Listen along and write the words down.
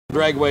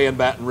Dragway in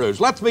Baton Rouge.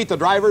 Let's meet the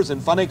drivers in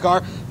funny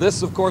car.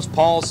 This, of course,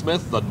 Paul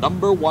Smith, the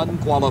 #1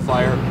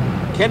 qualifier.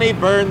 Kenny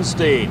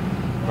Bernstein.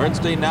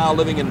 Bernstein now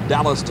living in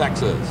Dallas,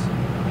 Texas.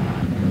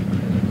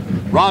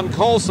 Ron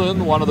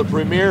Colson, one of the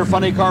premier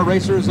funny car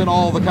racers in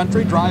all the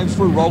country, drives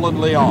for Roland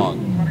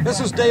Leong. This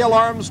is Dale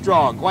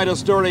Armstrong. Quite a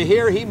story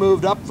here. He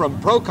moved up from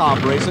Pro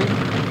Comp racing.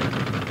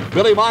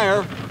 Billy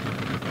Meyer,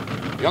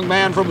 young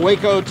man from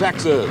Waco,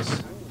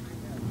 Texas.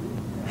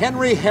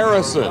 Henry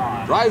Harrison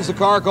drives a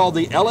car called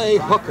the LA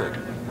Hooker.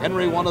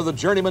 Henry, one of the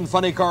journeyman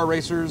funny car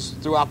racers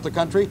throughout the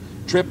country.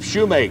 Trip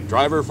Shoemake,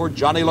 driver for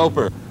Johnny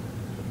Loper.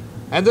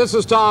 And this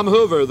is Tom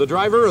Hoover, the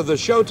driver of the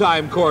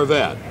Showtime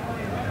Corvette.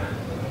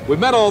 We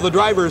met all the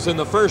drivers in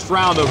the first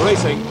round of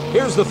racing.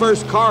 Here's the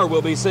first car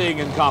we'll be seeing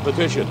in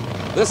competition.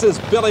 This is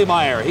Billy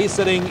Meyer. He's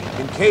sitting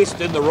encased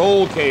in the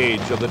roll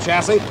cage of the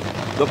chassis.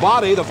 The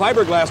body, the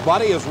fiberglass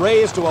body, is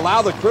raised to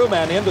allow the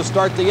crewman in to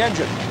start the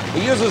engine.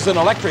 He uses an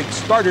electric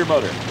starter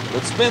motor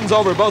that spins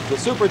over both the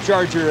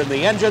supercharger and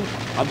the engine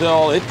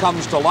until it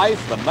comes to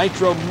life, the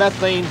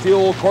nitromethane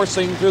fuel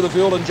coursing through the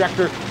fuel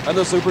injector and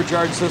the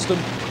supercharged system.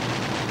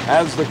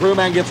 As the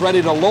crewman gets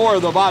ready to lower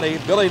the body,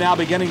 Billy now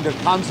beginning to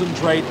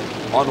concentrate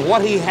on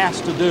what he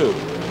has to do.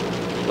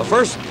 The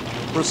first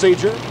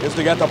procedure is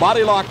to get the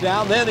body locked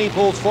down, then he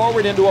pulls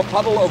forward into a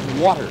puddle of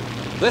water.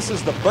 This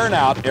is the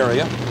burnout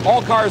area.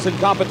 All cars in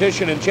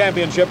competition in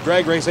championship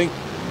drag racing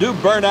do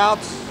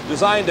burnouts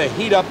designed to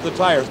heat up the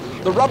tires.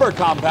 The rubber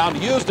compound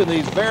used in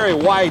these very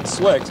wide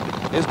slicks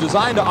is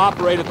designed to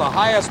operate at the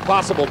highest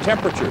possible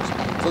temperatures.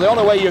 So the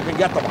only way you can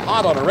get them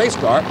hot on a race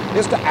car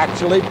is to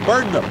actually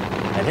burn them.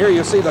 And here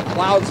you see the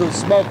clouds of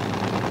smoke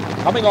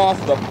coming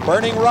off the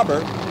burning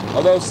rubber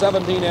of those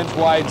 17-inch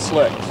wide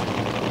slicks.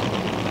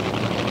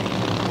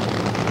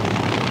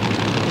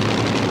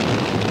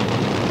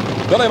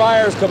 Billy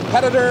Meyer's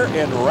competitor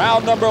in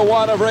round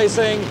 #1 of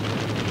racing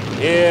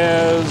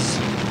is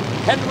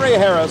Henry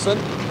Harrison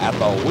at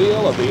the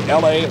wheel of the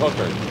LA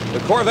Hooker. The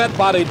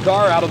Corvette-bodied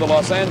car out of the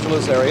Los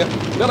Angeles area.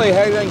 Billy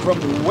hailing from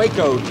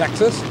Waco,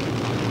 Texas.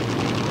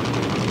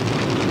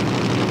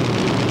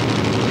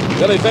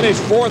 Billy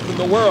finished 4th in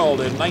the world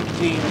in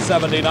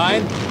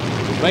 1979,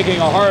 making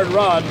a hard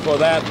run for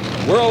that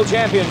World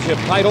Championship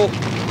title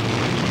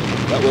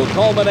that will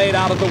culminate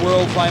out at the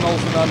World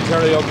Finals in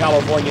Ontario,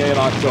 California in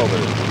October.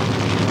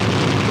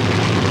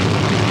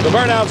 The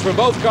burnouts for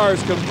both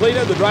cars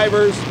completed, the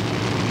drivers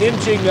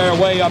inching their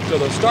way up to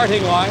the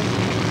starting line.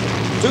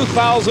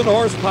 2,000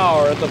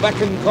 horsepower at the beck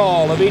and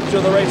call of each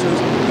of the racers.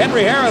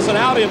 Henry Harrison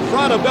out in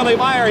front of Billy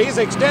Meyer. He's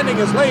extending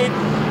his lead.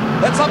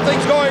 Then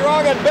something's going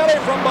wrong, and Billy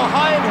from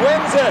behind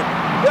wins it.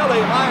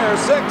 Billy Meyer,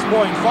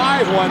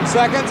 6.51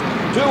 seconds,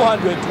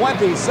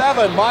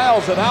 227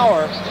 miles an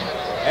hour,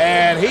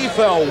 and he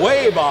fell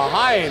way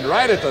behind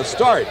right at the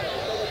start.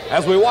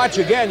 As we watch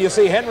again, you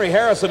see Henry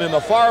Harrison in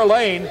the far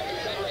lane.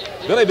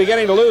 Billy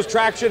beginning to lose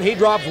traction. He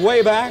drops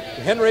way back.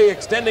 Henry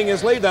extending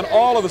his lead. Then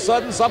all of a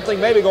sudden, something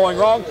may be going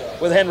wrong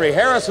with Henry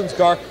Harrison's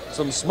car.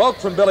 Some smoke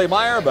from Billy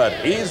Meyer, but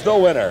he's the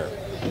winner.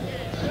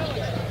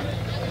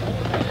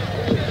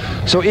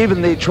 So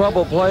even the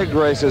trouble-plagued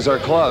races are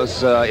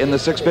close. In the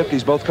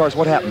 650s, both cars.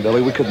 What happened,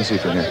 Billy? We couldn't see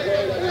from here.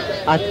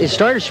 It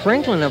started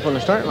sprinkling up on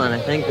the start line. I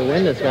think the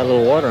window's got a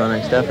little water on it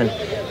and stuff. And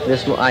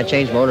I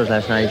changed motors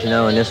last night, as you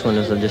know, and this one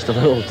was just a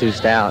little too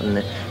stout, and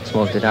it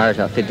smoked the tires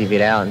about 50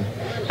 feet out. And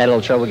had a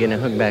little trouble getting it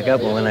hooked back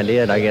up, but when I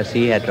did, I guess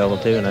he had trouble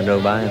too, and I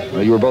drove by him.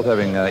 Well, you were both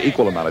having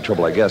equal amount of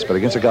trouble, I guess, but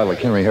against a guy like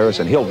Henry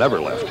Harrison, he'll never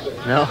lift.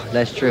 No,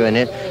 that's true, and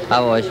I've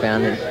always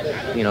found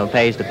that, you know, it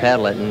pays to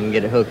pedal it and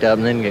get it hooked up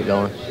and then get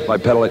going. By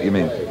pedal it, you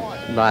mean?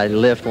 By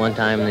lift one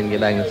time and then get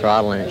back in the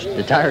throttle, and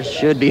the tires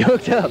should be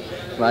hooked up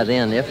by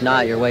then. If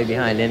not, you're way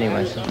behind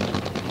anyway. So.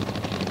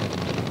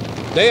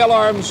 Dale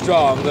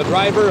Armstrong, the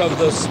driver of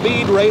the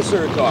Speed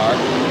Racer car,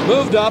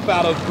 moved up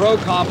out of Pro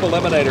Comp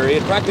Eliminator. He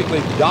had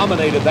practically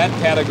dominated that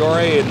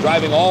category in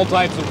driving all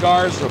types of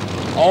cars, from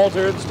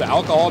altereds to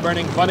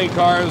alcohol-burning funny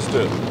cars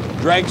to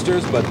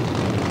dragsters. But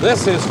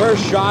this is his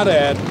first shot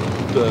at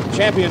the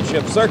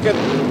championship circuit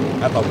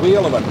at the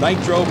wheel of a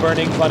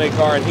nitro-burning funny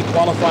car, and he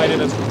qualified in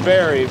his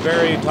very,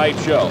 very tight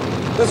show.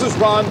 This is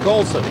Ron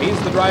Colson.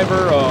 He's the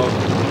driver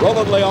of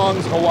Roland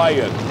Leong's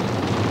Hawaiian.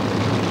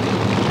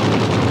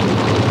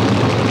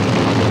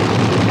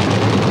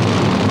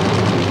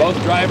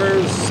 Both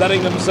drivers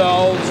setting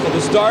themselves for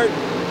the start.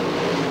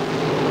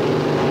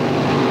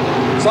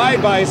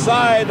 Side by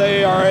side,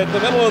 they are at the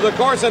middle of the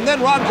course, and then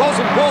Ron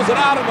Colson pulls it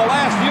out in the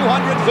last few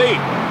hundred feet.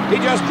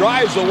 He just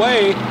drives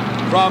away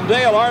from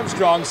Dale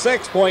Armstrong.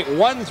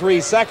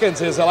 6.13 seconds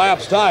his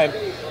elapsed time.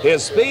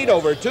 His speed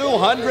over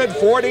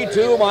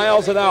 242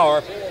 miles an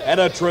hour,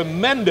 and a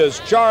tremendous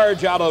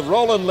charge out of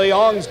Roland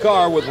Leong's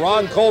car with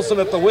Ron Colson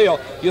at the wheel.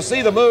 You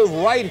see the move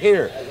right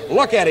here.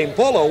 Look at him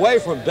pull away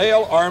from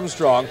Dale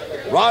Armstrong.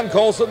 Ron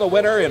Colson, the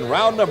winner in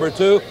round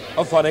 #2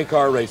 of funny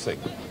car racing.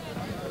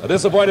 A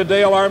disappointed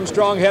Dale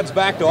Armstrong heads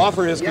back to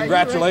offer his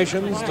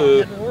congratulations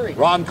to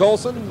Ron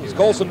Colson as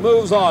Colson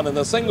moves on in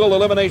the single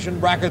elimination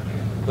bracket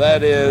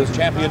that is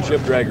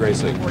championship drag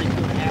racing.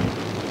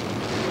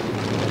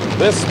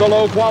 This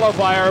below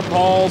qualifier,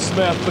 Paul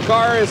Smith. The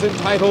car is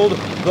entitled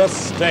the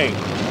Sting.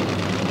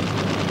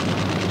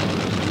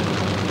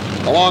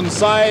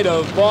 Alongside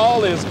of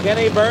Paul is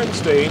Kenny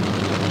Bernstein.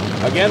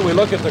 Again, we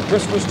look at the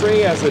Christmas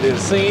tree as it is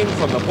seen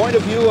from the point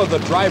of view of the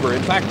driver.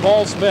 In fact,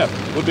 Paul Smith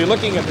would be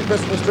looking at the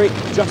Christmas tree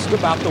just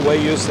about the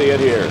way you see it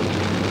here.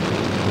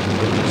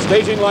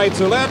 Staging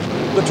lights are lit,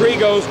 the tree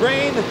goes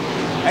green,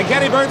 and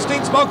Kenny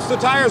Bernstein smokes the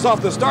tires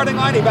off the starting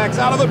line. He backs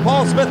out of it.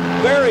 Paul Smith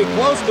very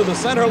close to the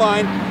center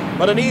line,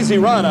 but an easy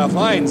run, a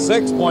fine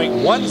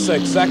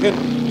 6.16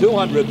 second,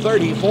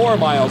 234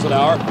 miles an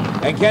hour,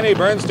 and Kenny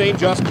Bernstein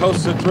just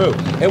coasted through.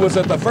 It was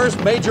at the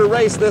first major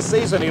race this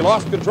season. He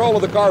lost control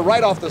of the car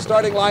right off the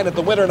starting line at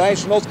the Winter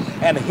Nationals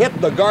and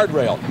hit the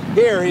guardrail.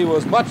 Here he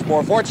was much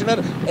more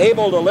fortunate,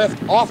 able to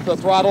lift off the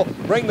throttle,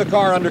 bring the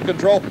car under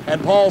control,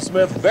 and Paul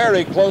Smith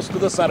very close to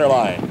the center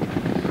line.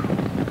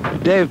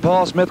 Dave,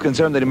 Paul Smith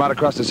concerned that he might have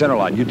crossed the center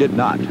line. You did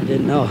not. I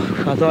didn't know.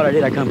 I thought I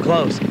did. I come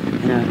close,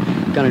 and I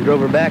kind of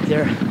drove her back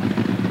there.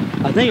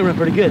 I think it ran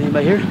pretty good.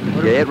 Anybody here?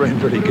 Yeah, it ran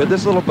pretty good.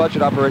 This little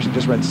budget operation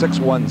just ran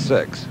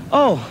 6.16.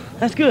 Oh,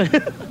 that's good.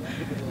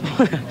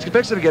 It's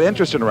fixing to get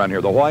interesting around here.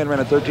 The Hawaiian ran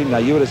at 13, now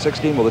you at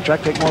 16. Will the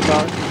track take more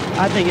power?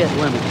 I think that's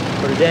the limit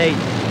for today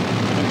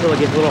until it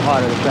gets a little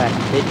hotter, the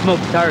track. They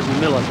smoked the tires in the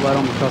middle, that's why I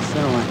don't cross the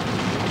center line.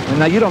 And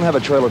now, you don't have a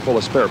trailer full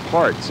of spare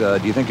parts. Do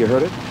you think you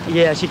hurt it?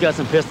 Yeah, she got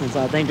some pistons.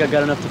 I think I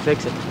got enough to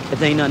fix it. If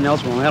there ain't nothing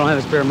else wrong. I don't have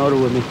a spare motor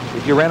with me.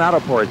 If you ran out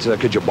of parts,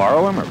 could you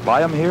borrow them or buy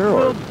them here?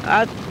 Or?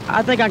 Well,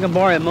 I think I can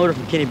borrow a motor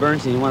from Kenny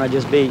Bernstein, the one I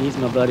just beat. He's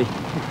my buddy.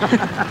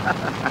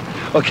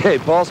 Okay,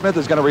 Paul Smith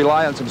is going to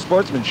rely on some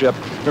sportsmanship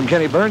from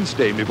Kenny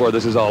Bernstein before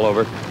this is all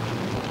over.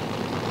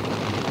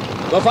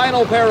 The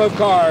final pair of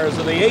cars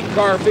in the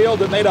 8-car field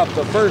that made up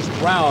the first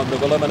round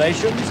of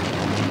eliminations.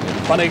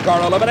 Funny car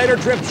eliminator,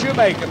 Trip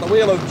Shoemake at the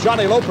wheel of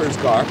Johnny Loper's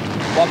car,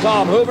 while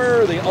Tom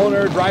Hoover, the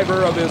owner,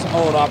 driver of his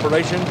own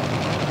operation,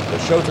 the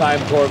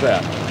Showtime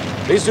Corvette.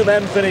 These two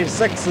men finished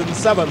 6th and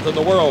 7th in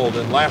the world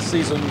in last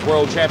season's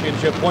World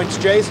Championship points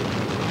chase.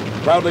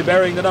 Proudly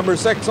bearing the number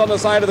 6 on the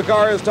side of the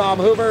car is Tom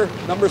Hoover.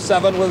 Number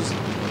 7 was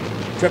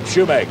Trip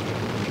Shoemake.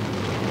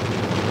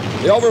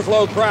 The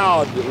overflow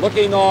crowd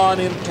looking on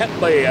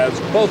intently as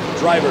both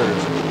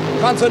drivers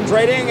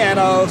concentrating, and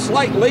a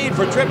slight lead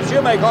for Trip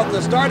Shoemake off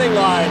the starting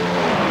line.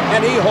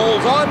 And he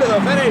holds on to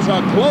the finish,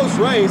 a close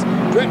race.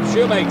 Trip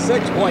Shoemake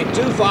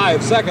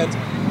 6.25 seconds.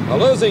 The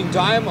losing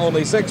time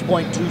only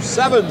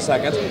 6.27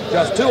 seconds,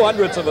 just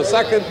 0.02 of a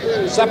second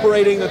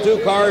separating the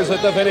two cars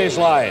at the finish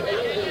line.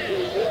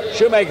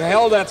 Shoemake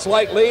held that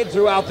slight lead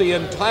throughout the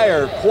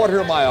entire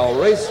quarter-mile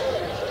race.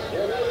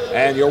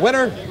 And your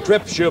winner,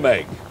 Trip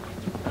Shoemake.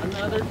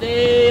 Another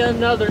day,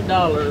 another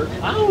dollar.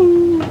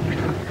 Ow!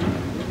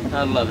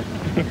 I love it.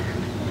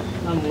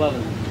 I'm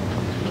loving it.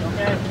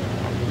 Okay.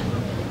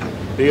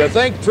 Do you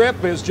think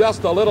Trip is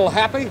just a little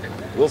happy?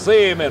 We'll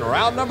see him in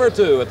round number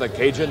 2 at the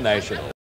Cajun National.